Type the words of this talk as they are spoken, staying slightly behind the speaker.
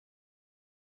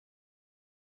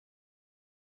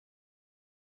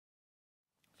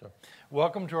So,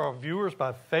 welcome to our viewers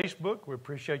by Facebook. We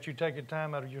appreciate you taking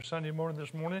time out of your Sunday morning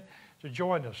this morning to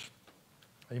join us.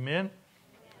 Amen.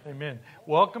 Amen.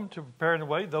 Welcome to Preparing the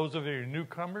Way. Those of you who are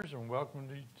newcomers, and welcome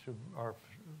to our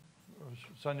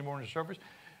Sunday morning service.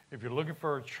 If you're looking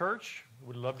for a church,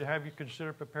 we'd love to have you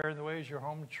consider Preparing the Way as your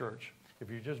home church. If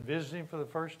you're just visiting for the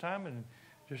first time and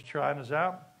just trying us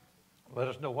out, let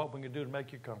us know what we can do to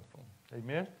make you comfortable.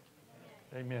 Amen?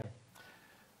 Amen.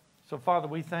 So, Father,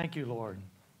 we thank you, Lord.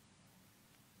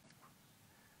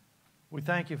 We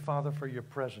thank you, Father, for your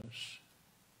presence.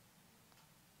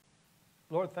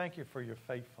 Lord, thank you for your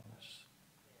faithfulness.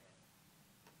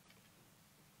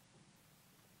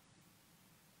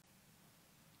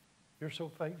 You're so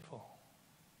faithful.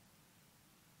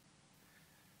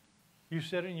 You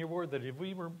said in your word that if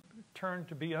we were turned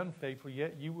to be unfaithful,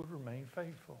 yet you would remain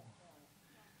faithful.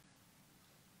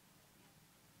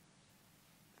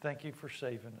 Thank you for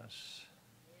saving us.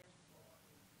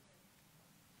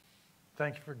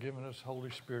 Thank you for giving us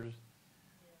Holy Spirit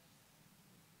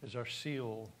as our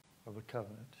seal of the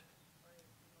covenant.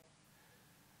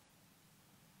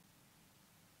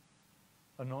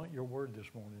 Anoint your word this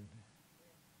morning.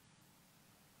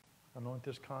 Anoint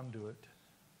this conduit.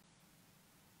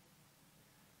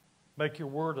 Make your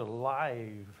word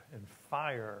alive and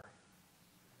fire,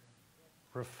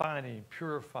 refining,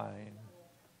 purifying,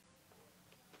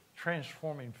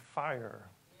 transforming fire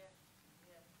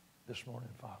this morning,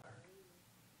 Father.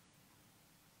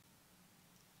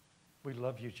 We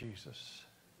love you, Jesus.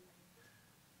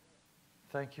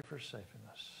 Thank you for saving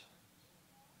us.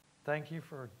 Thank you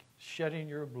for shedding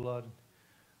your blood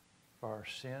for our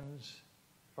sins,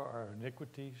 for our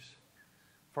iniquities,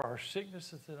 for our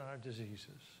sicknesses and our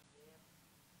diseases.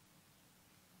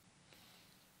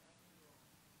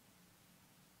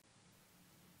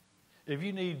 If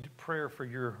you need prayer for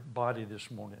your body this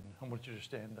morning, I want you to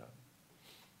stand up.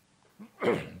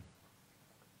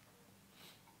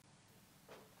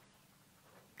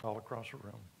 All across the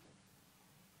room.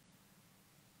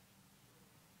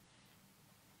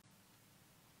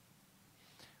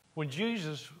 When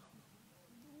Jesus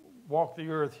walked the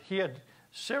earth, he had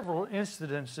several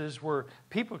incidences where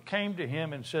people came to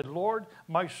him and said, Lord,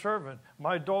 my servant,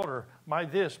 my daughter, my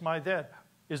this, my that,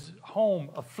 is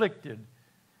home afflicted.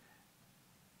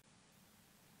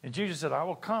 And Jesus said, I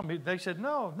will come. They said,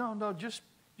 no, just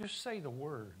say the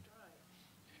word.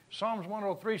 Psalms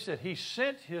 103 said, he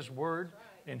sent his word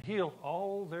and healed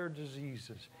all their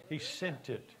diseases. He sent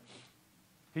it.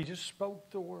 He just spoke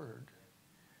the word.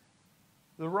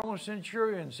 The Roman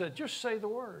centurion said, just say the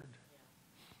word.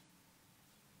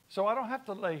 So I don't have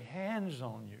to lay hands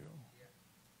on you.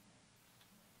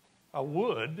 I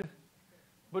would,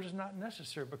 but it's not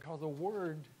necessary because the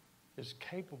word is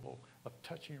capable of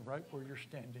touching right where you're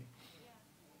standing.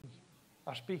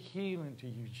 I speak healing to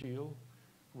you, Jill,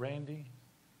 Randy,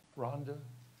 Rhonda.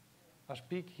 I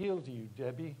speak healing to you,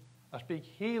 Debbie. I speak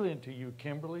healing to you,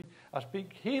 Kimberly. I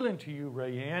speak healing to you,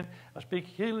 Rayanne. I speak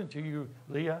healing to you,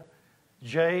 Leah,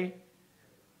 Jay,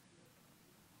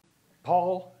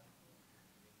 Paul,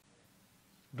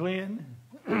 Glenn,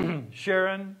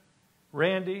 Sharon,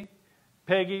 Randy,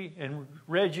 Peggy, and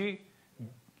Reggie,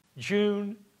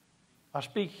 June. I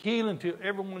speak healing to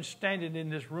everyone standing in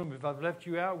this room. If I've left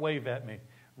you out, wave at me.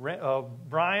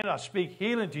 Brian, I speak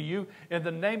healing to you. In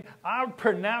the name, I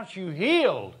pronounce you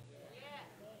healed.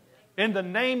 In the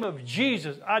name of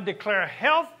Jesus, I declare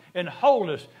health and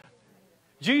wholeness.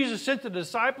 Jesus sent the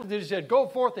disciples and he said, go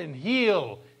forth and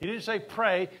heal. He didn't say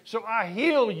pray. So I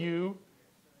heal you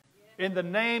in the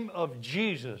name of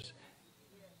Jesus.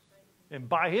 And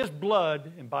by his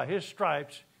blood and by his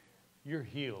stripes, you're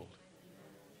healed.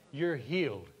 You're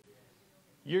healed.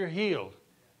 You're healed.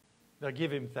 Now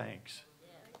give him thanks.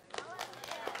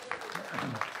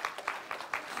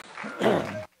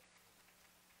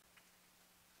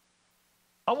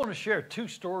 I want to share two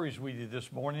stories with you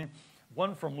this morning.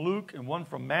 One from Luke and one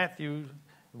from Matthew.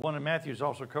 One in Matthew is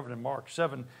also covered in Mark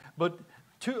 7. But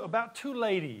about two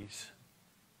ladies.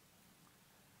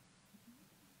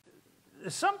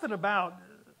 There's something about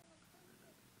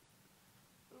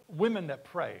women that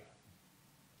pray.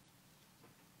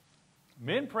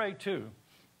 Men pray too.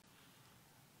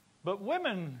 But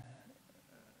women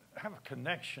have a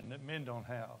connection that men don't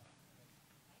have.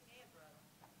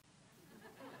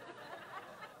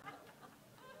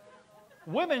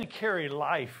 Women carry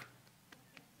life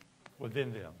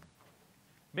within them.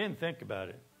 Men think about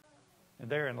it, and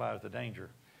therein lies the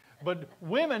danger. But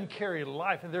women carry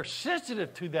life, and they're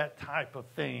sensitive to that type of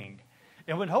thing.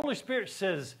 And when Holy Spirit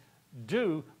says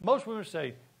do, most women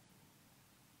say,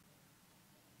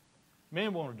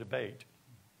 men want to debate.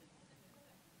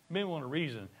 Men want a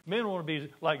reason. Men want to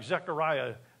be like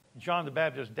Zechariah, John the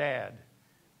Baptist's dad.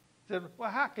 Said,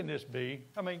 well, how can this be?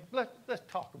 I mean, let's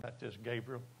talk about this,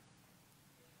 Gabriel.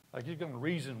 Like he's going to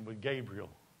reason with Gabriel.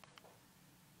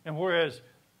 And whereas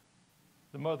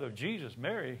the mother of Jesus,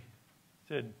 Mary,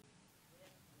 said,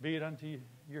 be it unto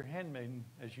your handmaiden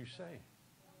as you say.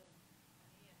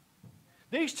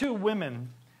 These two women,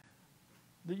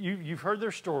 you've heard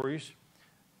their stories.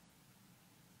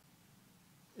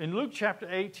 In Luke chapter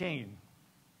 18,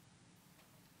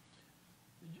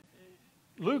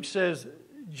 Luke says,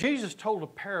 Jesus told a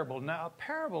parable. Now, a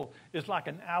parable is like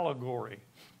an allegory.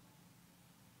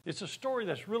 It's a story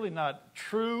that's really not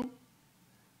true,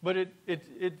 but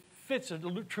it fits a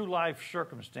true life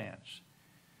circumstance.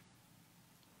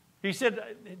 He said,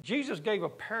 Jesus gave a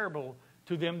parable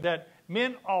to them that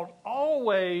men ought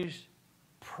always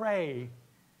pray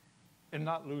and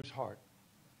not lose heart.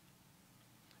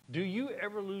 Do you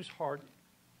ever lose heart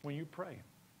when you pray?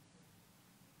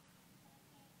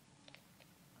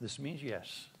 This means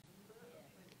yes.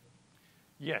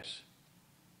 Yes.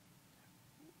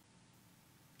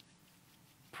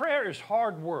 Prayer is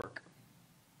hard work.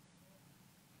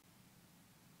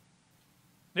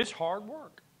 It's hard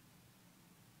work.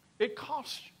 It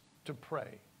costs to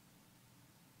pray.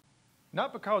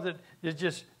 Not because it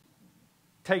just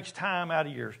takes time out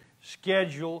of your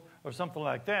schedule or something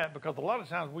like that, because a lot of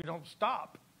times we don't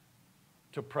stop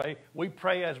to pray. We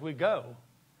pray as we go.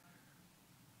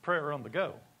 Prayer on the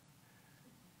go.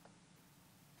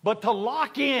 But to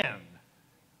lock in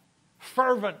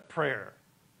fervent prayer,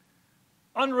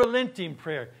 unrelenting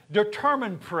prayer,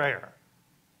 determined prayer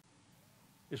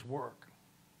is work.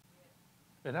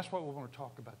 And that's what we're going to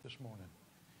talk about this morning.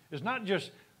 It's not just,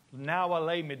 now I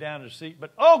lay me down to sleep,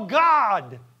 but, oh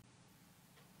God,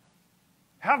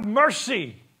 have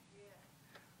mercy.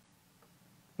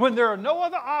 When there are no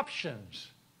other options,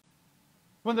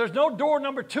 when there's no door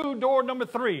number 2, door number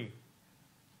 3,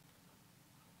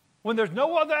 when there's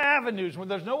no other avenues, when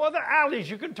there's no other alleys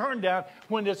you can turn down,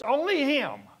 when it's only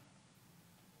Him.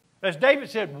 As David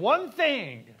said, one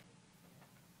thing.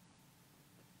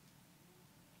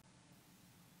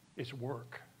 It's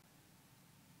work.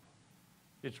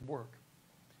 It's work.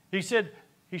 He said,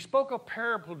 he spoke a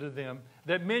parable to them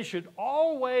that men should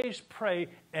always pray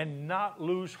and not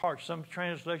lose heart. Some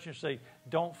translations say,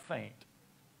 don't faint.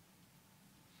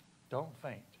 Don't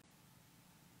faint.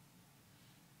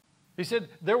 He said,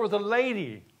 there was a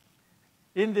lady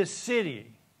in this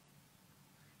city.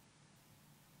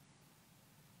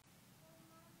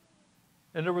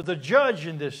 And there was a judge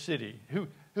in this city who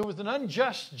was an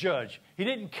unjust judge. He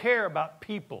didn't care about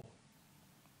people.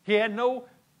 He had no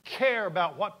care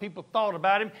about what people thought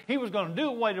about him. He was going to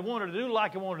do what he wanted to do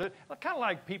like he wanted to do. Kind of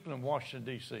like people in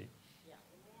Washington, D.C.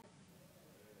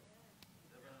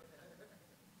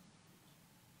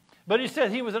 But he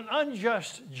said he was an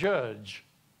unjust judge.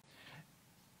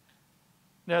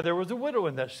 Now, there was a widow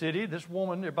in that city. This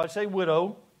woman, everybody say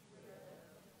widow.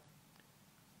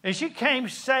 And she came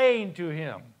saying to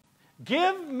him,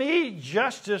 give me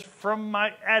justice from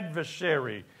my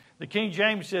adversary. The King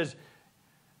James says,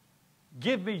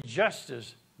 give me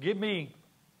justice. Give me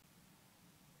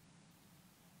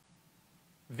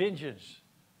vengeance.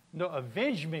 No,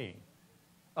 avenge me.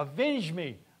 Avenge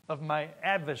me of my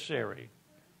adversary.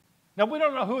 Now, we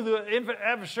don't know who the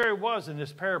adversary was in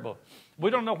this parable. We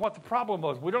don't know what the problem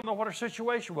was. We don't know what her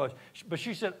situation was. But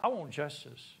she said, I want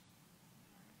justice.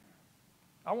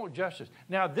 I want justice.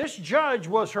 Now, this judge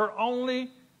was her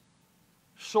only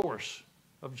source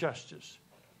of justice.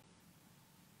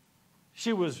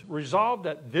 She was resolved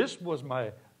that this was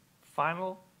my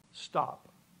final stop.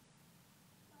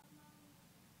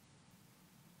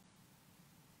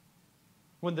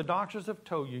 When the doctors have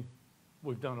told you,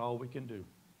 we've done all we can do,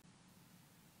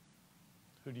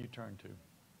 who do you turn to?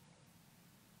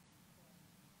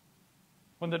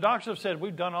 When the doctors have said,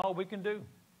 we've done all we can do,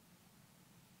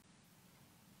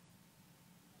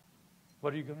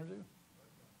 what are you going to do?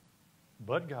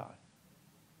 But God.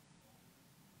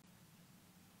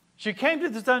 She came to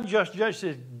this unjust judge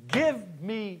and said, give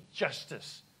me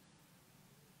justice.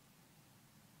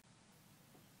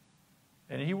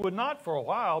 And he would not for a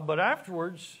while, but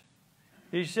afterwards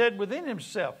he said within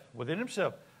himself,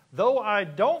 though I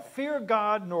don't fear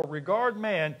God nor regard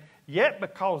man, yet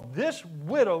because this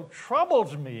widow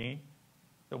troubles me,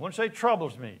 the one say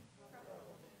troubles me,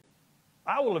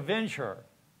 I will avenge her,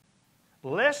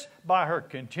 lest by her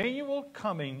continual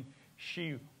coming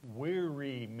she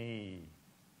weary me.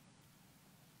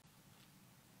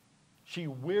 She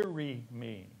weary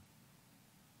me.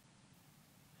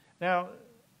 Now,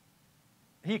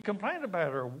 he complained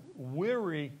about her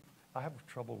weary. I have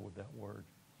trouble with that word.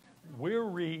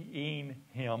 wearying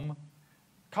him,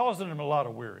 causing him a lot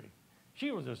of weary.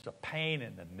 She was just a pain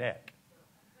in the neck.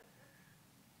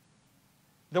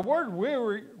 The word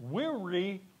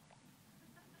weary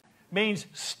means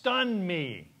stun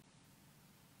me.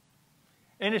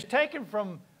 And it's taken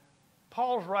from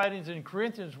Paul's writings in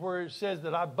Corinthians where it says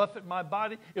that I buffet my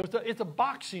body. It's a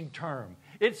boxing term.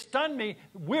 It stunned me.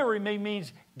 Weary me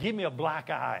means give me a black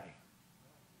eye.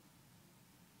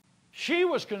 He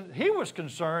was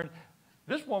concerned.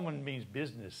 This woman means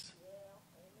business.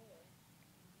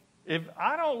 If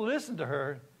I don't listen to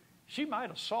her, she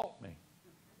might assault me.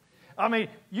 I mean,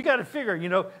 you got to figure,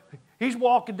 he's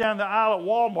walking down the aisle at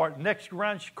Walmart. Next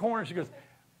around the corner, she goes,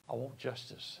 I want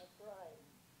justice.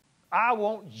 I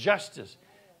want justice.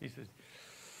 He says,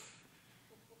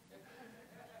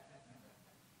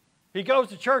 he goes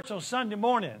to church on Sunday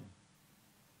morning.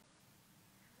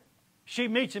 She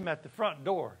meets him at the front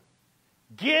door.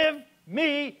 Give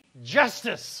me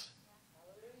justice.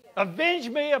 Avenge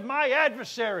me of my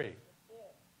adversary.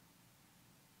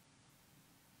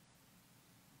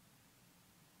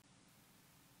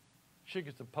 She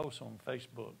gets a post on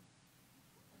Facebook,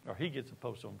 or he gets a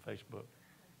post on Facebook,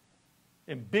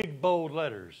 in big bold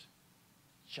letters,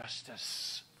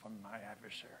 justice from my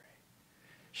adversary.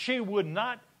 She would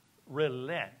not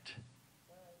relent.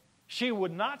 She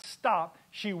would not stop.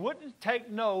 She wouldn't take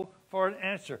no for an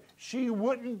answer. She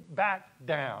wouldn't back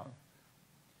down.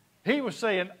 He was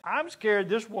saying, I'm scared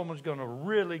this woman's going to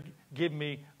really give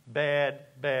me bad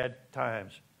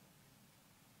times.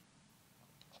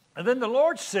 And then the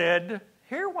Lord said,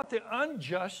 hear what the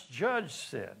unjust judge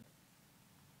said.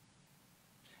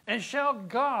 And shall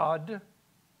God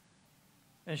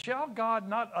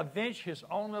not avenge his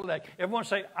own elect? Everyone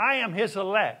say, I am his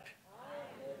elect.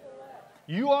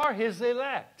 You are his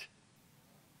elect.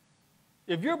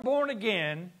 If you're born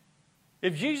again,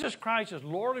 if Jesus Christ is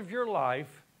Lord of your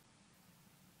life,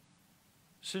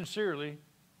 sincerely,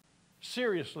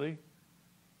 seriously,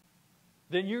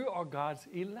 then you are God's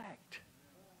elect.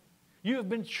 You have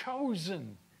been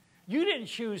chosen. You didn't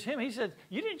choose him. He said,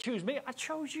 you didn't choose me. I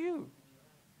chose you.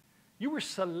 You were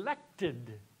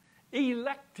selected,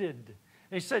 elected.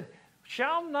 And he said,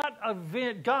 shall not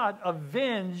God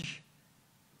avenge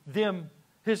them,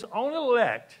 his own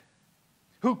elect,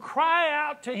 who cry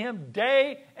out to him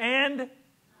day and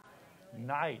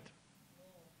night.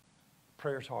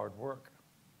 Prayer's hard work.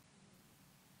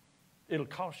 It'll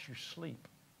cost you sleep.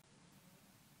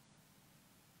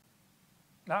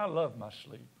 Now, I love my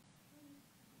sleep.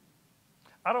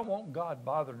 I don't want God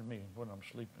bothering me when I'm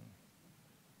sleeping.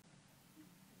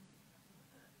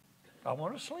 I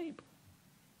want to sleep.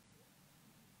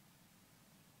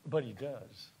 But he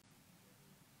does.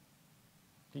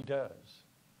 He does.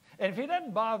 And if he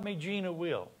doesn't bother me, Gina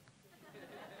will.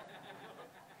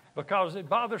 Because it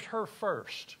bothers her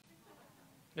first.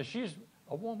 And she's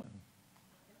a woman.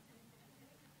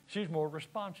 She's more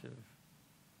responsive.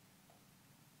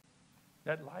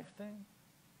 That life thing.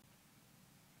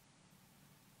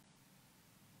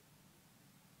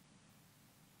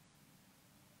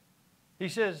 He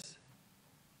says,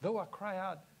 though I cry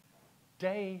out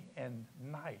day and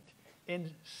night,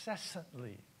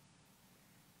 incessantly,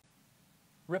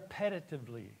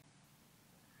 repetitively,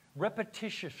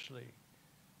 repetitiously,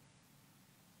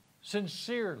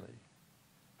 sincerely,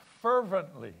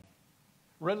 fervently,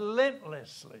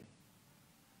 relentlessly,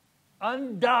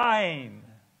 undying,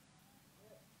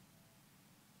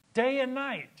 day and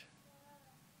night,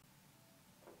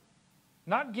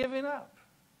 not giving up.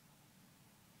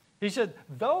 He said,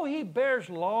 though he bears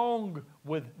long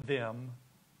with them,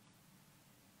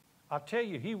 I'll tell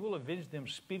you, he will avenge them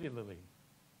speedily.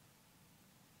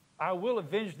 I will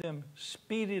avenge them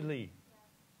speedily,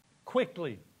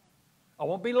 quickly. I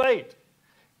won't be late.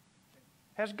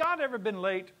 Has God ever been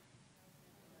late?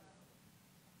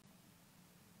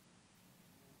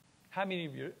 How many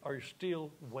of you are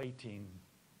still waiting?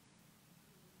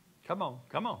 Come on,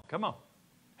 come on, come on.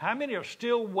 How many are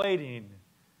still waiting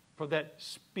for that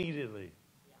speedily?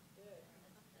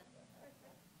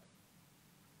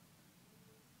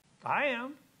 I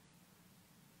am.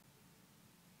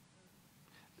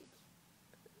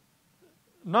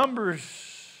 Numbers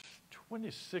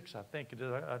 26, I think it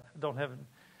is. I don't have it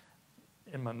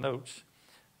in my notes.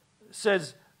 It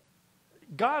says,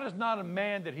 God is not a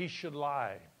man that he should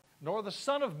lie, nor the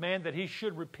Son of Man that he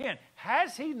should repent.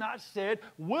 Has he not said,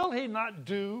 will he not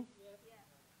do?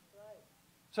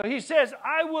 So he says,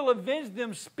 I will avenge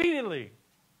them speedily.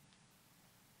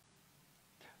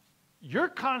 Your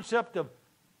concept of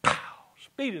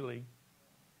speedily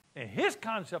and his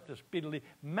concept of speedily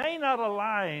may not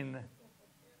align.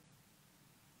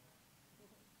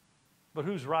 But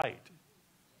who's right?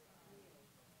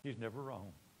 He's never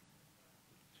wrong.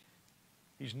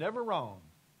 He's never wrong.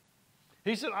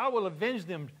 He said, I will avenge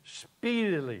them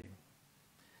speedily.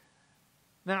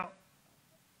 Now,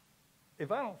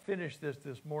 if I don't finish this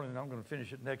morning, I'm going to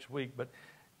finish it next week. But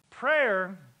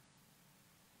prayer,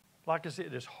 like I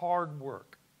said, is hard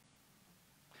work.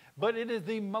 But it is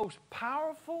the most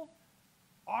powerful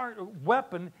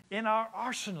weapon in our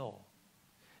arsenal.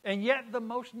 And yet the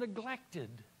most neglected.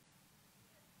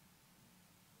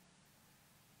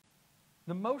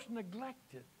 The most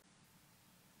neglected.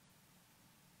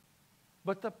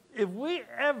 But if we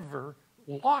ever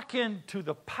lock into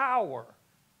the power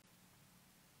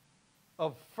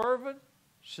of fervent,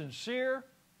 sincere,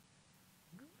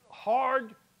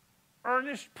 hard,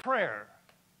 earnest prayer,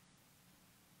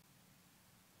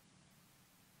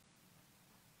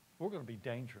 we're going to be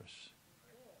dangerous.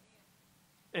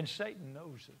 And Satan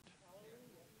knows it.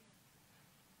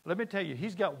 Let me tell you,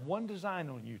 he's got one design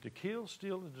on you: to kill,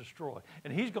 steal, and destroy.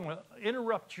 And he's going to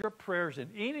interrupt your prayers in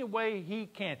any way he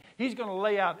can. He's going to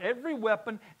lay out every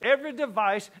weapon, every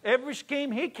device, every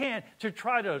scheme he can to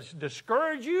try to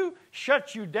discourage you,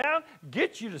 shut you down,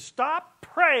 get you to stop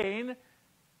praying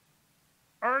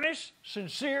earnest,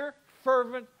 sincere,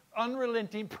 fervent,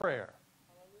 unrelenting prayer.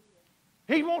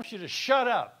 He wants you to shut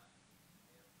up.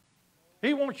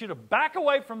 He wants you to back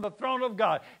away from the throne of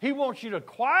God. He wants you to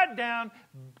quiet down,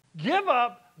 give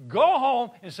up, go home,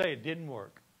 and say it didn't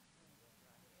work.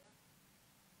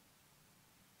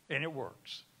 And it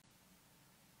works.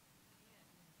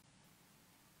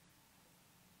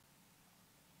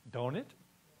 Don't it?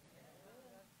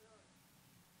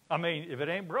 I mean, if it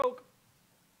ain't broke.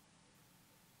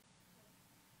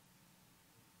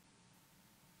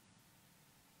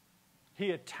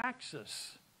 He attacks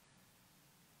us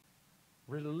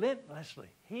relentlessly.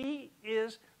 He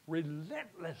is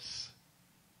relentless.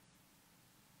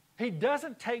 He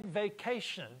doesn't take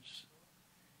vacations.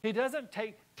 He doesn't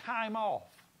take time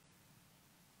off.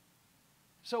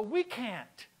 So we can't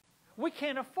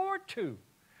afford to.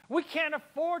 We can't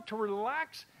afford to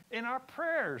relax in our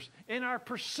prayers, in our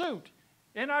pursuit,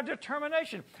 in our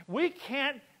determination. We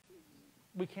can't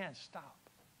stop.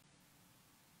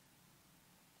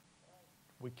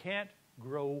 We can't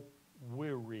grow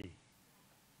weary.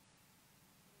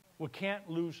 We can't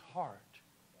lose heart.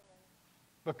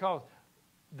 Because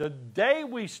the day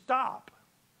we stop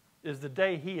is the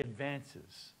day he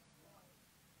advances.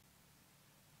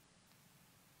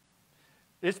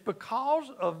 It's because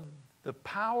of the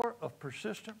power of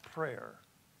persistent prayer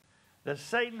that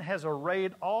Satan has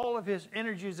arrayed all of his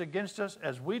energies against us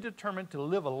as we determine to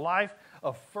live a life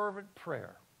of fervent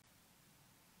prayer.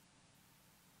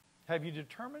 Have you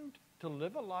determined to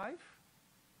live a life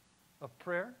of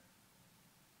prayer?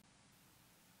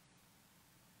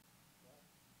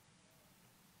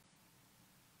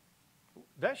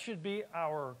 That should be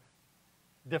our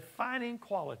defining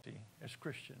quality as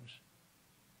Christians.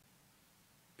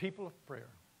 People of prayer.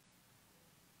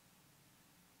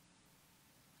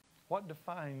 What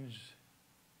defines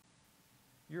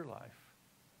your life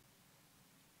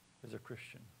as a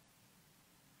Christian?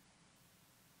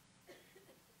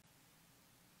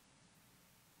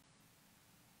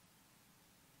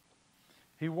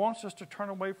 He wants us to turn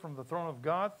away from the throne of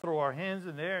God, throw our hands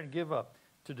in the air, and give up.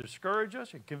 To discourage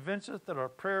us and convince us that our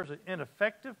prayers are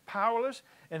ineffective, powerless,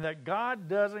 and that God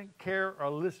doesn't care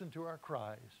or listen to our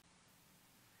cries.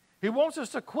 He wants us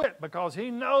to quit because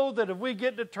he knows that if we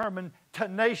get determined,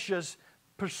 tenacious,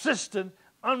 persistent,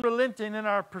 unrelenting in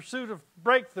our pursuit of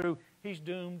breakthrough, he's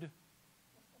doomed.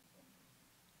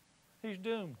 He's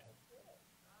doomed.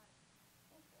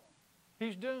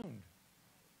 He's doomed.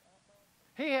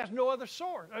 He has no other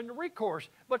source and recourse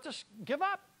but to give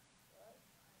up.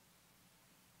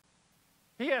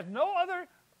 He has no other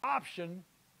option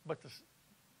but to.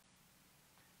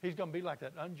 He's going to be like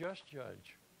that unjust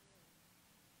judge.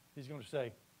 He's going to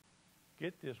say,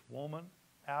 get this woman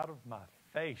out of my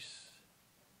face.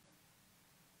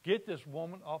 Get this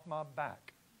woman off my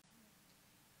back.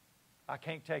 I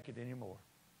can't take it anymore.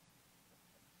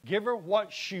 Give her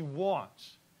what she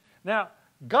wants. Now,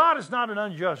 God is not an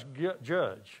unjust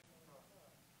judge,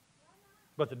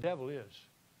 but the devil is.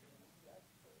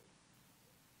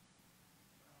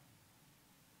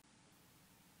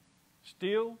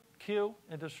 Steal, kill,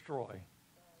 and destroy.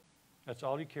 That's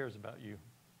all he cares about you.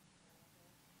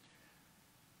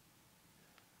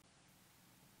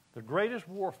 The greatest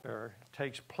warfare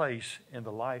takes place in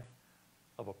the life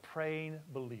of a praying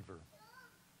believer.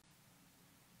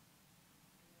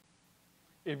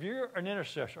 If you're an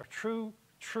intercessor, a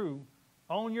true,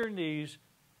 on your knees,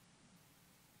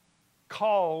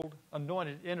 called,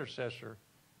 anointed intercessor,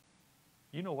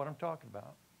 You know what I'm talking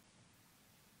about.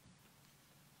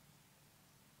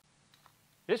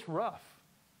 It's rough.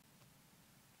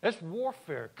 It's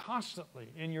warfare constantly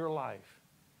in your life.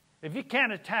 If he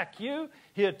can't attack you,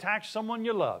 he attacks someone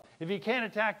you love. If he can't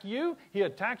attack you, he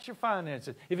attacks your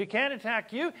finances. If he can't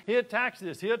attack you, he attacks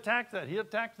this, he attacks that, he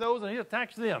attacks those, and he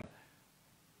attacks them.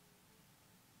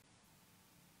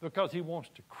 Because he wants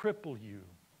to cripple you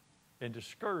and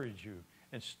discourage you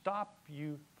and stop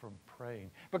you from praying.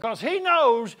 Because he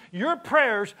knows your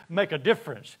prayers make a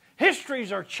difference.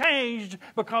 Histories are changed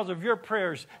because of your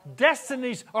prayers.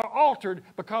 Destinies are altered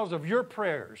because of your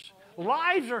prayers.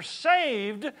 Lives are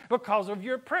saved because of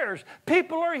your prayers.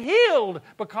 People are healed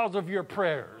because of your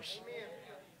prayers.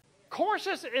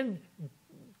 Courses in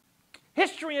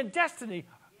history and destiny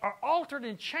are altered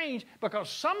and changed because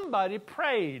somebody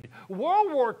prayed.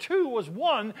 World War II was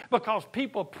won because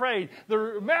people prayed.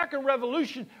 The American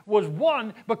Revolution was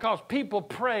won because people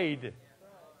prayed.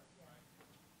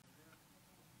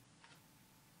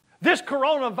 This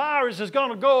coronavirus is going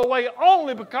to go away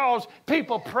only because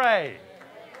people pray.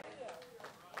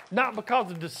 Not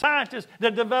because of the scientists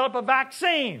that develop a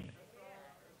vaccine.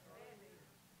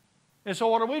 And so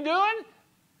what are we doing?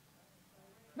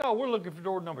 No, we're looking for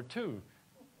door number 2.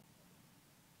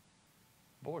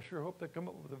 Boy, I sure hope they come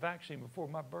up with a vaccine before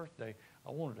my birthday.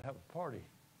 I wanted to have a party.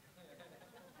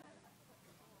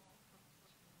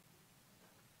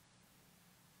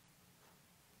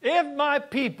 If my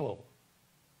people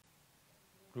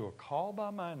who are called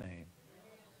by my name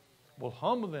will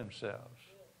humble themselves,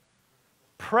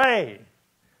 pray,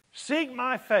 seek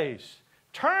my face,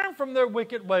 turn from their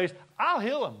wicked ways, I'll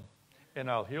heal them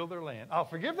and I'll heal their land. I'll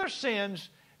forgive their sins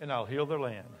and I'll heal their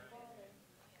land.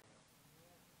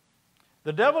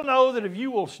 The devil knows that if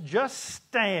you will just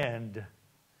stand,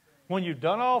 when you've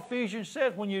done all, Ephesians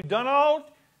says, when you've done all,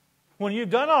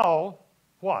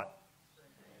 what?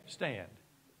 Stand.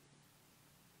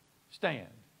 Stand.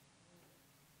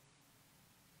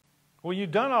 When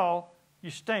you've done all, you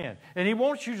stand. And he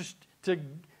wants you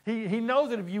he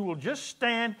knows that if you will just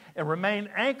stand and remain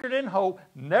anchored in hope,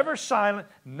 never silent,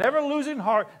 never losing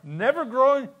heart, never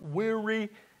growing weary,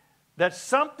 that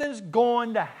something's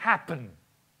going to happen.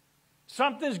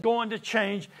 Something's going to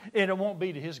change, and it won't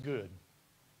be to his good.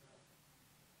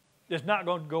 It's not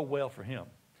going to go well for him.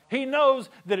 He knows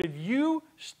that if you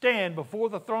stand before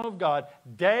the throne of God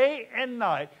day and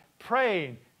night,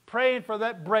 praying for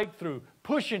that breakthrough,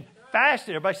 pushing,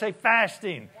 fasting. Everybody say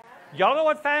fasting. Y'all know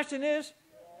what fasting is?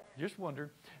 Just wondered.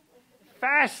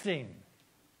 Fasting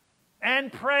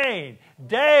and praying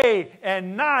day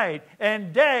and night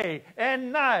and day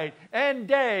and night and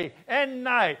day and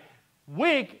night,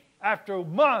 week after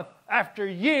month after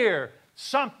year,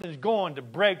 something's going to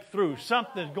break through.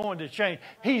 Something's going to change.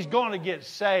 He's going to get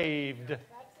saved.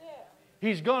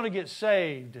 He's going to get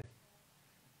saved.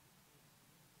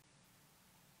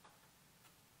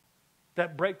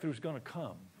 That breakthrough's going to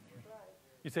come.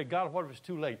 You say, God, what if it's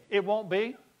too late? It won't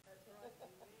be.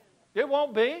 It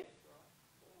won't be.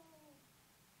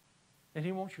 And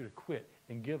he wants you to quit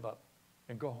and give up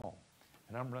and go home.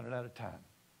 And I'm running out of time.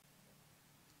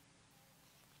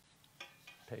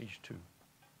 Page 2.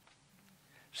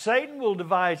 Satan will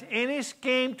devise any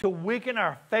scheme to weaken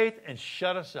our faith and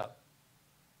shut us up.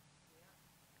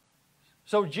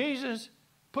 So Jesus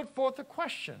put forth a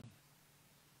question.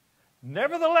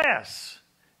 Nevertheless,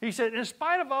 he said, in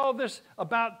spite of all this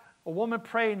about a woman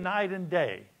praying night and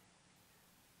day,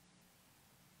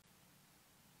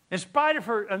 in spite of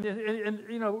her, and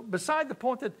you know, beside the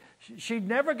point that she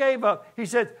never gave up, he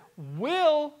said,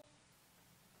 when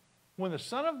the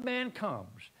Son of Man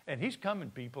comes, and he's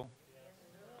coming, people.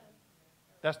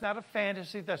 That's not a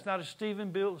fantasy. That's not a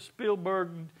Steven Spielberg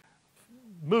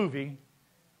movie.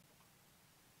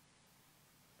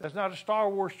 That's not a Star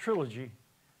Wars trilogy.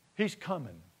 He's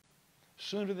coming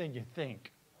sooner than you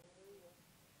think.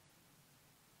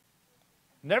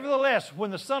 Nevertheless,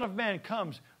 when the Son of Man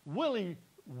comes, will he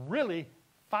really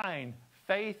find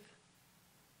faith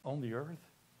on the earth?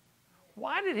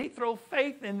 Why did he throw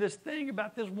faith in this thing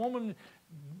about this woman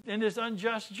and this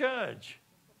unjust judge?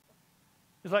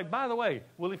 It's like, by the way,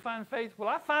 will he find faith? Will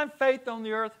I find faith on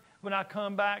the earth when I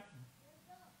come back?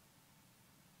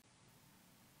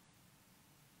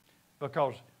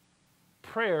 Because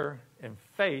prayer and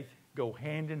faith go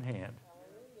hand in hand.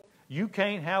 You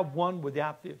can't have one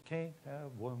without the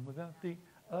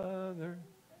other.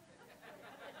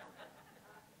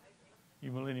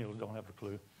 You millennials don't have a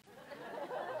clue.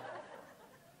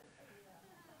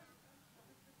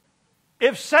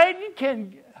 If Satan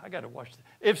can, I got to watch this.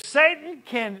 If Satan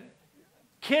can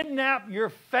kidnap your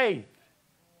faith,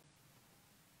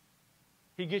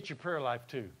 he gets your prayer life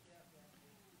too.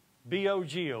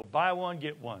 B-O-G-O. Buy one,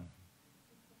 get one.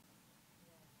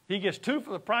 He gets two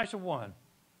for the price of one.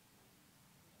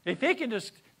 If he can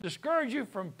discourage you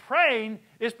from praying,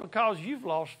 it's because you've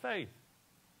lost faith.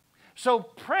 So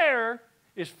prayer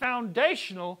is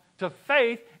foundational to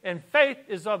faith, and faith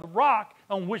is the rock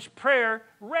on which prayer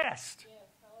rests. Yes,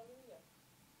 hallelujah.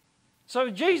 So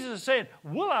Jesus is saying,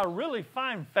 will I really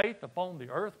find faith upon the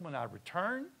earth when I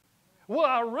return? Will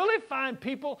I really find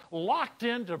people locked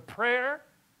into prayer,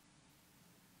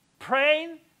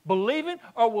 praying, believing,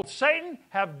 or will Satan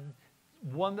have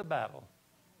won the battle?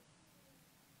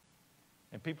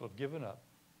 And people have given up.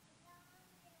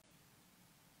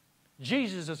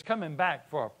 Jesus is coming back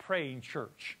for a praying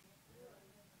church.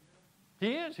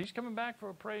 He is. He's coming back for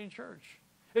a praying church.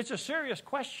 It's a serious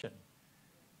question.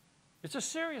 It's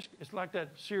like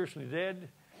that seriously dead.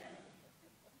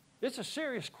 It's a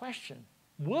serious question.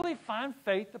 Will he find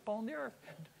faith upon the earth?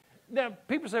 Now,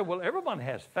 people say, well, everyone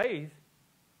has faith.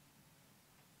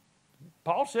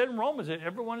 Paul said in Romans that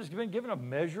everyone has been given a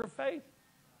measure of faith.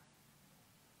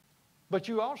 But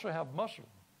you also have muscle.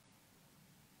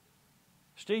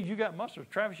 Steve, you got muscle.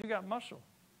 Travis, you got muscle.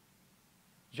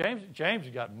 James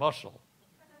got muscle.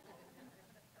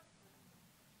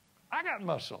 I got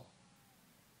muscle.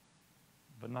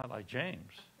 But not like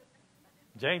James.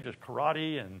 James is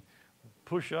karate and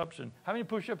push-ups. And how many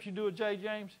push-ups you do a day,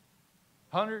 James?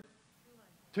 100?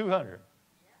 200.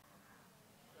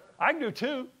 I can do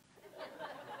 2.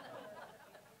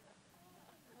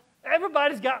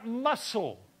 Everybody's got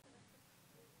muscle.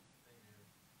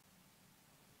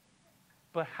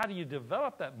 But how do you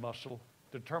develop that muscle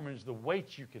determines the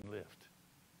weight you can lift.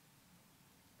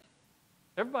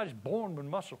 Everybody's born with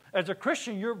muscle. As a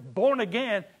Christian, you're born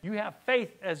again. You have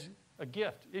faith as a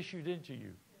gift issued into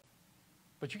you.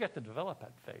 But you got to develop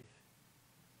that faith.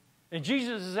 And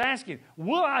Jesus is asking,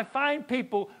 will I find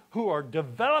people who are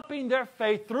developing their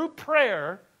faith through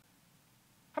prayer?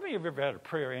 How many of you have ever had a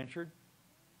prayer answered?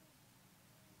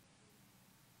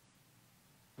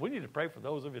 We need to pray for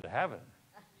those of you that haven't.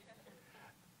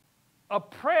 A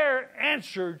prayer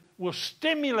answered will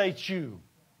stimulate you,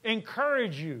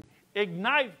 encourage you,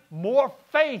 ignite more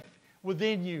faith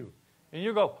within you. And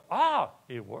you go,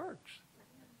 it works.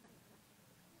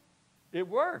 It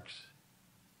works.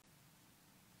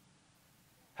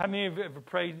 How many of you ever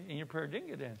prayed and your prayer didn't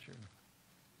get answered?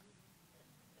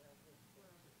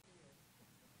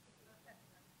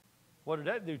 What did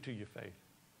that do to your faith?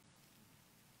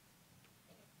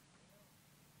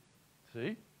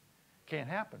 See? Can't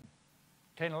happen.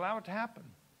 Can't allow it to happen.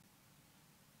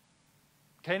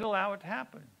 Can't allow it to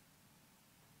happen.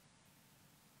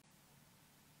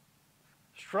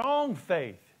 Strong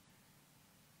faith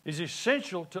is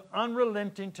essential to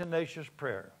unrelenting, tenacious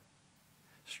prayer.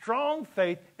 Strong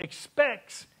faith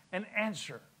expects an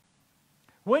answer.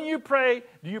 When you pray,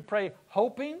 do you pray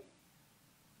hoping?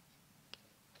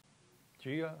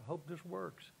 Gee, I hope this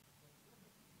works.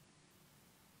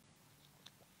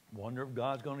 Wonder if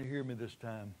God's going to hear me this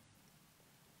time.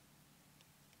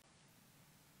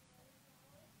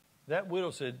 That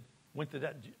widow went to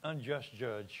that unjust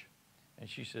judge, and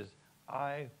she says,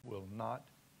 I will not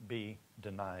be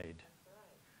denied.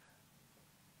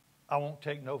 I won't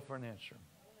take no for an answer.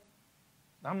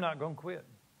 I'm not going to quit.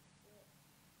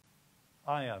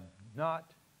 I am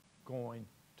not going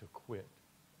to quit.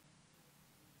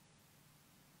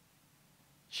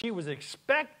 She was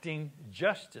expecting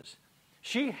justice.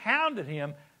 She hounded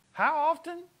him. How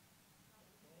often?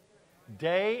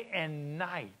 Day and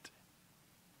night.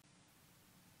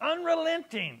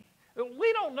 Unrelenting.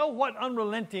 We don't know what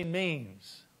unrelenting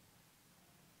means.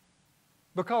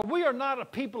 Because we are not a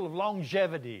people of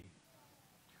longevity.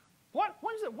 What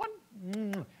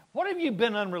have you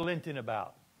been unrelenting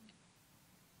about?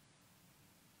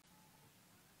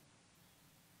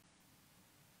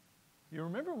 You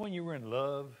remember when you were in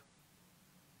love?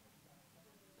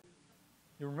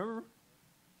 You remember?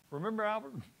 Remember,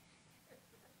 Albert?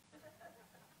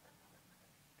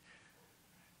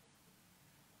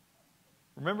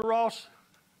 Remember, Ross?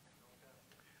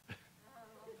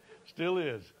 Still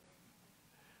is.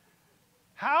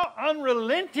 How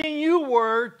unrelenting you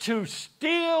were to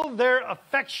steal their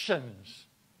affections,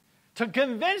 to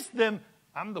convince them,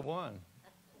 I'm the one.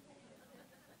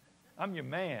 I'm your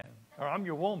man, or I'm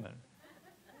your woman.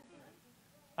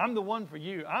 I'm the one for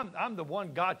you. I'm the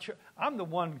one God. I'm the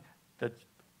one that's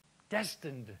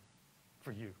destined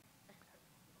for you.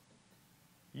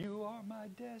 You are my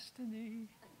destiny.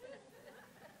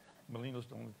 Millennials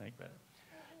don't think that.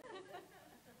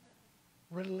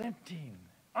 Relenting,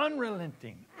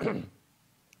 unrelenting,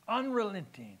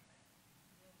 unrelenting.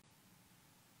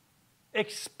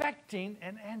 Expecting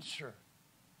an answer.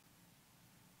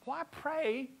 Why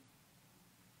pray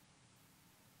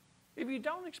if you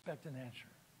don't expect an answer?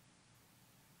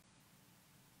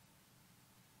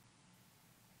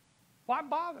 Why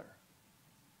bother?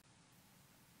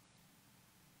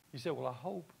 You say, well, I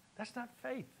hope. That's not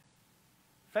faith.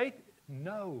 Faith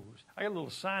knows. I got a little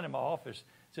sign in my office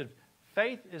that said,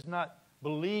 faith is not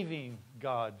believing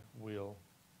God will.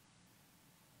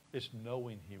 It's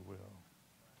knowing He will.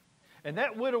 And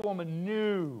that widow woman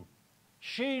knew.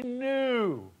 She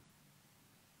knew.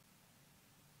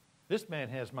 This man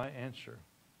has my answer.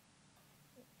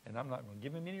 And I'm not going to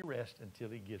give him any rest until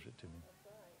he gives it to me.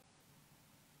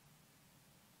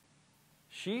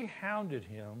 She hounded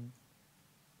him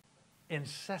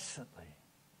incessantly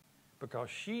because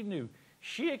she knew,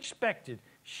 she expected,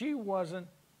 she wasn't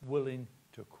willing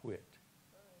to quit.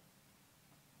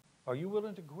 Are you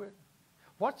willing to quit?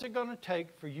 What's it going to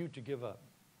take for you to give up?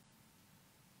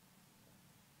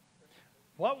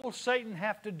 What will Satan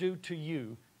have to do to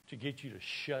you to get you to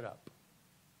shut up?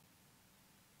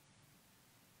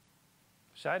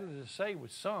 Sadly to say,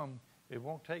 with some, it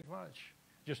won't take much.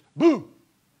 Just boo!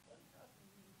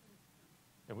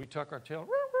 And we tuck our tail.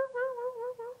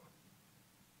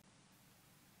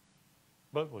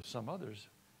 But with some others,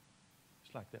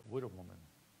 it's like that widow woman.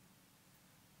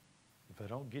 If I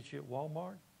don't get you at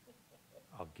Walmart,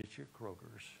 I'll get you at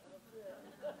Kroger's.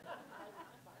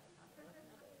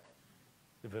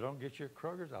 If I don't get you at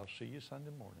Kroger's, I'll see you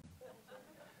Sunday morning.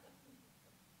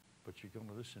 But you're going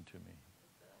to listen to me.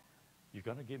 You're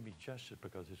going to give me justice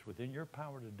because it's within your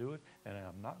power to do it, and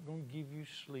I'm not going to give you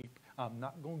sleep. I'm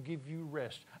not going to give you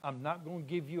rest. I'm not going to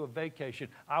give you a vacation.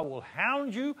 I will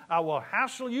hound you. I will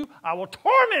hassle you. I will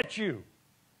torment you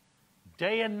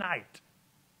day and night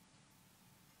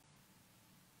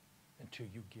until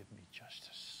you give me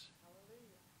justice.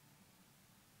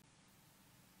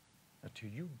 Until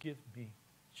you give me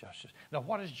justice. Now,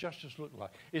 what does justice look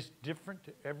like? It's different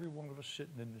to every one of us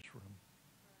sitting in this room.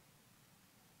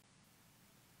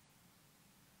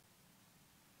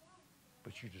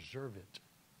 But you deserve it.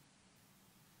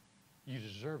 You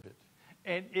deserve it.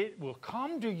 And it will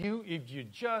come to you if you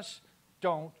just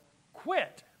don't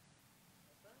quit.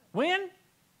 When?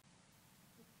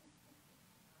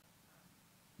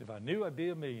 If I knew, I'd be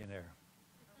a millionaire.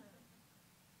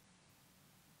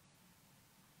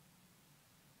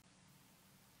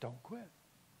 Don't quit.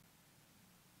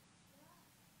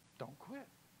 Don't quit.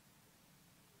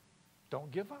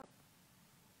 Don't give up.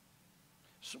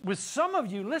 With some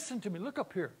of you, listen to me, look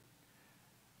up here.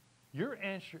 Your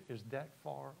answer is that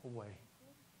far away.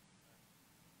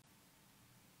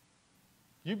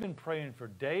 You've been praying for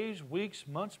days, weeks,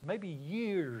 months, maybe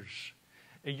years,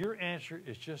 and your answer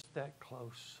is just that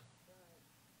close.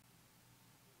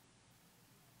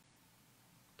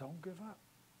 Don't give up.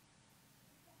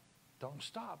 Don't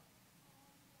stop.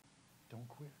 Don't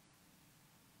quit.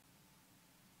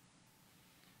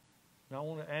 Now I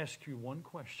want to ask you one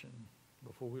question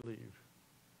before we leave.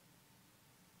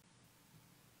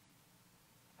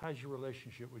 How's your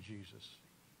relationship with Jesus?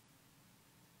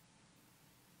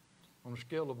 On a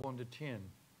scale of 1 to 10,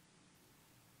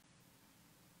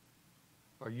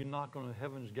 are you knocking on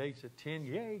heaven's gates at 10?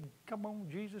 Yay, come on,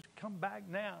 Jesus, come back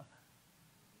now.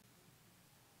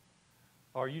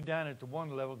 Or are you down at the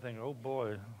 1 level thinking, oh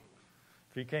boy,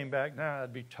 if he came back now,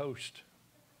 I'd be toast.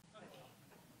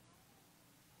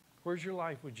 Where's your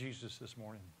life with Jesus this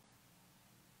morning?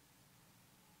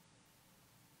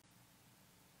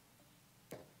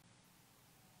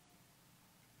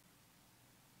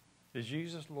 Is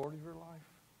Jesus Lord of your life?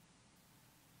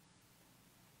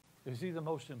 Is He the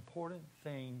most important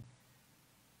thing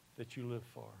that you live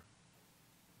for?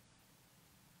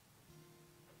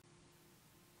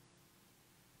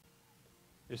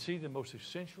 Is He the most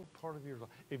essential part of your life?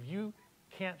 If you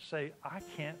can't say, I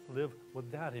can't live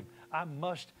without Him, I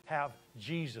must have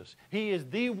Jesus. He is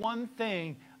the one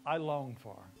thing I long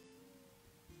for.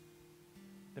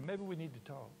 Then maybe we need to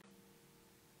talk.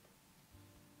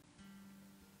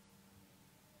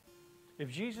 If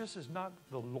Jesus is not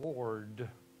the Lord,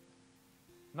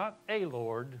 not a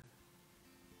Lord,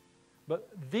 but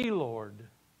the Lord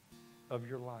of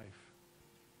your life,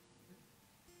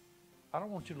 I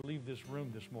don't want you to leave this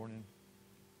room this morning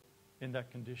in that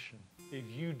condition if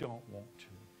you don't want to.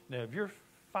 Now, if you're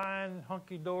fine,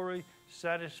 hunky-dory,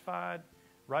 satisfied,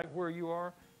 right where you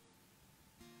are,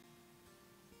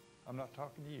 I'm not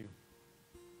talking to you.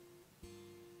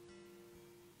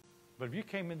 But if you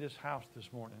came in this house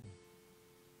this morning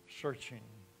searching,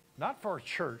 not for a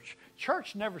church.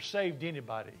 Church never saved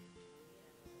anybody.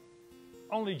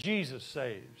 Only Jesus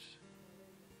saves.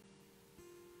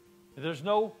 There's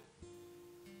no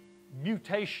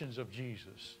mutations of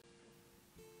Jesus.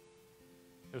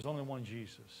 There's only one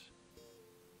Jesus.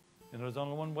 And there's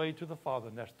only one way to the Father,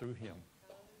 and that's through Him.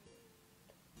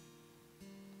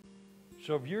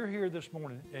 So if you're here this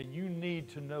morning and you need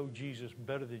to know Jesus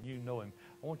better than you know Him,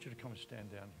 I want you to come and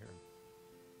stand down here.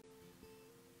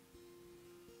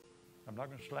 I'm not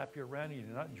going to slap you around. You're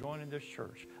not joining this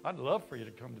church. I'd love for you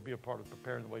to come to be a part of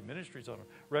Preparing the Way Ministries on a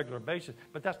regular basis,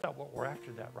 but that's not what we're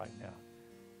after that right now.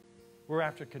 We're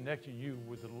after connecting you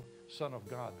with the Son of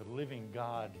God, the living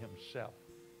God Himself.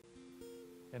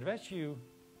 And if that's you,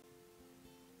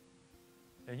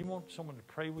 and you want someone to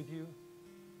pray with you,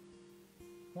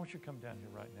 why don't you come down here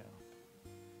right now?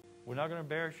 We're not going to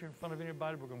embarrass you in front of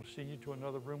anybody. We're going to send you to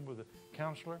another room with a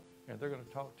counselor, and they're going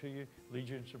to talk to you, lead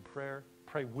you in some prayer,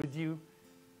 pray with you,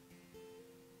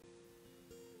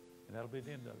 and that'll be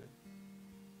the end of it.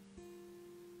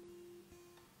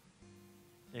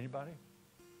 Anybody?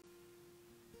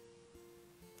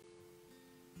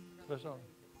 Let's on.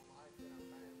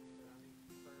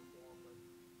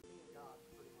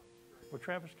 Well,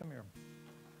 Travis, come here.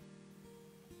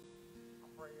 I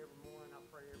pray every morning. I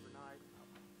pray every night. I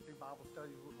do Bible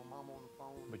studies with my mom on the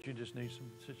phone. But you just need some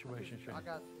situations. I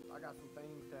got some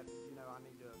things that I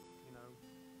need to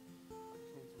I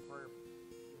just need some prayer.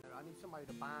 I need somebody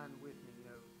to bind with me.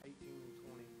 18 and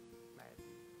 20 Matthew.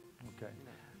 Okay.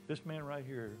 This man right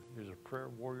here is a prayer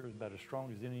warrior, about as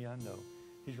strong as any I know.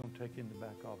 He's going to take you in the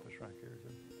back office right here.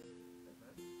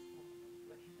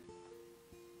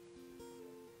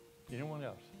 Anyone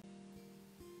else?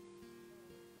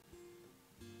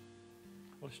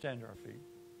 Let's stand to our feet.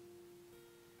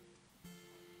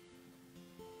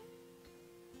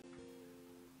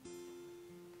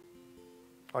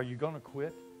 Are you going to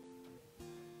quit?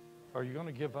 Are you going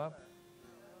to give up?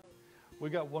 We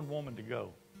got one woman to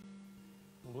go.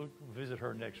 We'll visit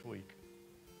her next week.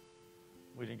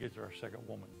 We didn't get to our second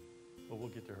woman, but we'll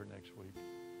get to her next week.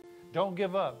 Don't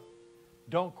give up.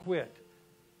 Don't quit.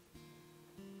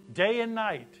 Day and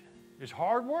night is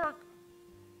hard work,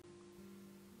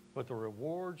 but the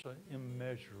rewards are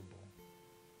immeasurable.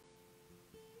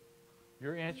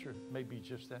 Your answer may be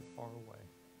just that far away.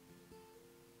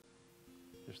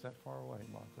 Just that far away,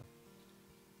 Martha.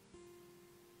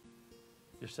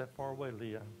 Just that far away,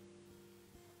 Leah.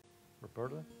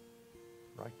 Roberta,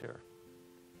 right there.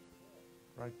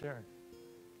 Right there.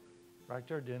 Right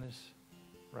there, Dennis.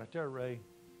 Right there, Ray.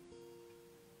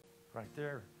 Right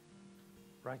there.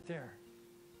 Right there.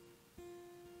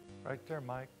 Right there,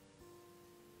 Mike.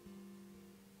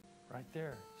 Right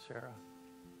there, Sarah.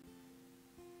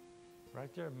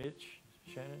 Right there, Mitch,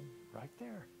 Shannon. Right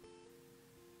there.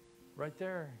 Right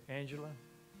there, Angela.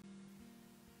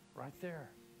 Right there.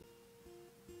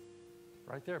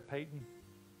 Right there, Peyton.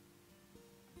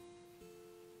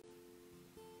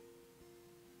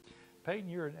 Peyton,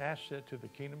 you're an asset to the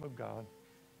kingdom of God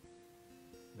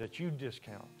that you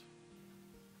discount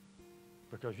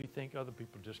because you think other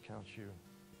people discount you.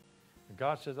 And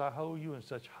God says, I hold you in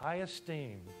such high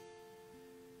esteem.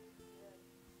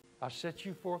 I set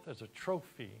you forth as a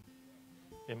trophy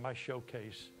in my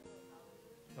showcase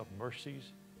of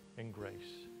mercies and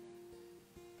grace.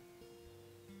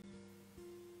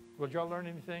 Well, did y'all learn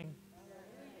anything?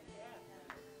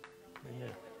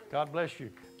 Amen. God bless you.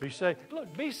 Be safe.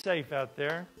 Look, be safe out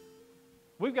there.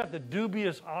 We've got the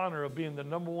dubious honor of being the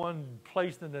 #1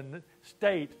 place in the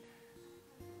state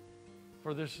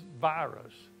for this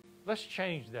virus. Let's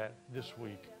change that this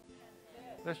week.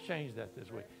 Let's change that this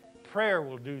week. Prayer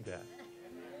will do that.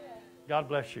 God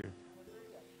bless you.